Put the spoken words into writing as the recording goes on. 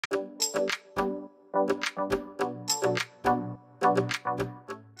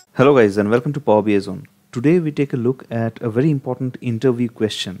Hello guys, and welcome to Power BI Zone. Today we take a look at a very important interview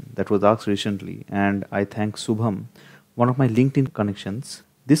question that was asked recently, and I thank Subham, one of my LinkedIn connections.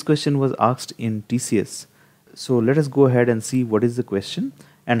 This question was asked in TCS. So let us go ahead and see what is the question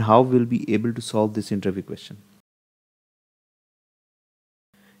and how we'll be able to solve this interview question.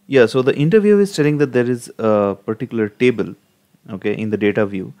 Yeah, so the interviewer is telling that there is a particular table, okay, in the data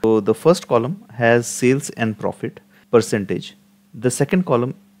view. So the first column has sales and profit percentage. The second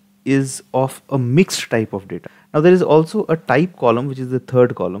column is of a mixed type of data. Now there is also a type column, which is the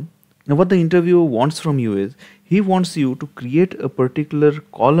third column. Now what the interviewer wants from you is, he wants you to create a particular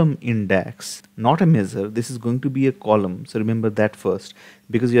column in DAX, not a measure. This is going to be a column. So remember that first,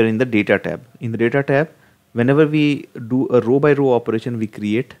 because you are in the data tab. In the data tab, whenever we do a row by row operation, we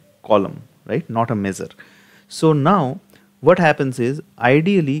create column, right? Not a measure. So now what happens is,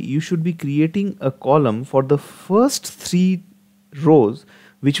 ideally you should be creating a column for the first 3 rows,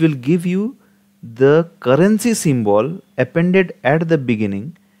 which will give you the currency symbol appended at the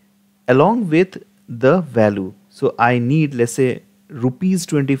beginning along with the value. So I need, let's say, rupees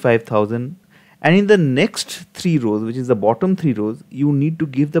 25,000, and in the next 3 rows, which is the bottom 3 rows, you need to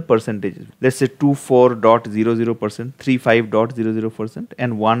give the percentages. Let's say 24.00%, 35.00%,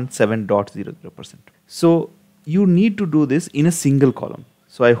 and 17.00%. So you need to do this in a single column.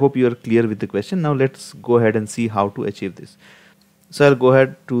 So I hope you are clear with the question. Now let's go ahead and see how to achieve this. So I'll go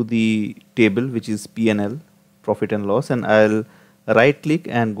ahead to the table, which is P&L, profit and loss, and I'll right click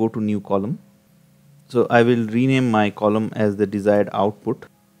and go to new column. So I will rename my column as the desired output.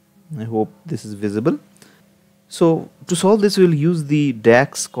 I hope this is visible. So to solve this, we'll use the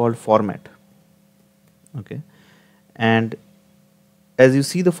DAX called format. Okay. And as you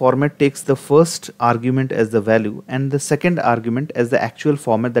see, the format takes the first argument as the value and the second argument as the actual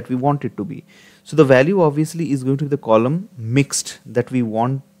format that we want it to be. So the value obviously is going to be the column mixed that we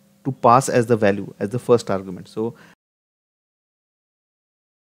want to pass as the value as the first argument. So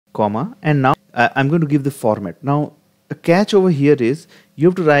comma, and now I'm going to give the format. Now a catch over here is, you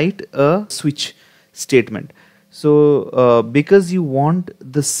have to write a switch statement. So because you want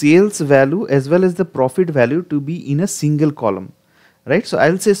the sales value as well as the profit value to be in a single column, right? So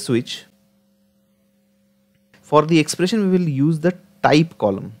I'll say switch. For the expression, we will use the type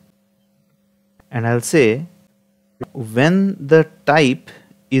column, and I'll say when the type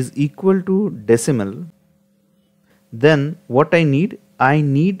is equal to decimal, then what I need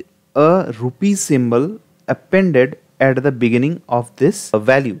a rupee symbol appended at the beginning of this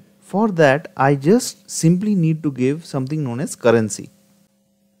value. For that, I just simply need to give something known as currency.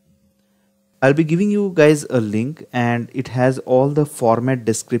 I'll be giving you guys a link, and it has all the format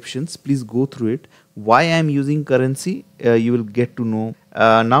descriptions. Please go through it. Why I'm using currency, you will get to know.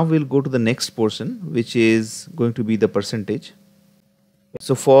 Now we'll go to the next portion, which is going to be the percentage.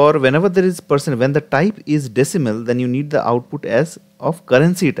 So for whenever there is when the type is decimal, then you need the output as of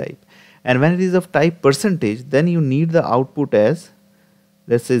currency type. And when it is of type percentage, then you need the output as,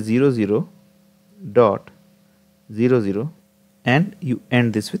 let's say, 00.00, and you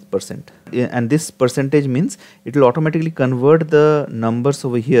end this with percent. And this percentage means it will automatically convert the numbers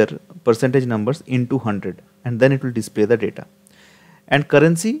over here, percentage numbers, into 100, and then it will display the data. And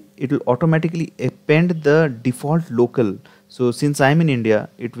currency, it will automatically append the default local. So since I'm in India,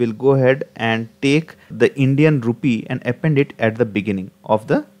 it will go ahead and take the Indian rupee and append it at the beginning of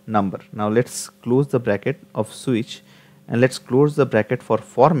the number. Now let's close the bracket of switch, and let's close the bracket for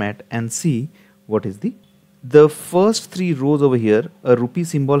format and see what is the first 3 rows over here. A rupee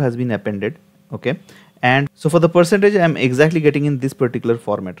symbol has been appended. Okay. And so for the percentage, I'm exactly getting in this particular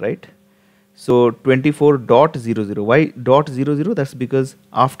format, right? So 24.00. Why .00? That's because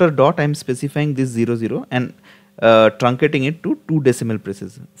after dot I'm specifying this 00 and truncating it to 2 decimal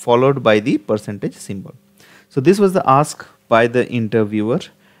places, followed by the percentage symbol. So this was the ask by the interviewer.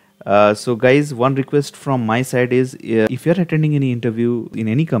 So guys, one request from my side is, if you're attending any interview in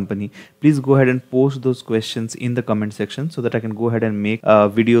any company, please go ahead and post those questions in the comment section so that I can go ahead and make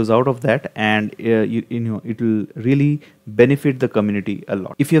videos out of that, and you know, it will really benefit the community a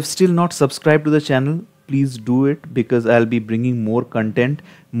lot. If you have still not subscribed to the channel, please do it, because I'll be bringing more content,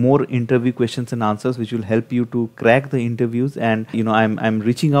 more interview questions and answers, which will help you to crack the interviews. And you know, I'm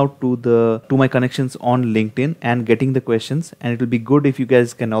reaching out to my connections on LinkedIn and getting the questions, and it will be good if you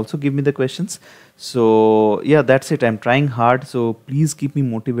guys can also give me the questions. So yeah, that's it. I'm trying hard, so please keep me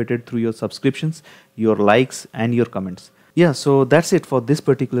motivated through your subscriptions, your likes and your comments. Yeah, so that's it for this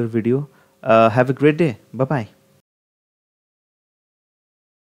particular video. Have a great day. Bye bye.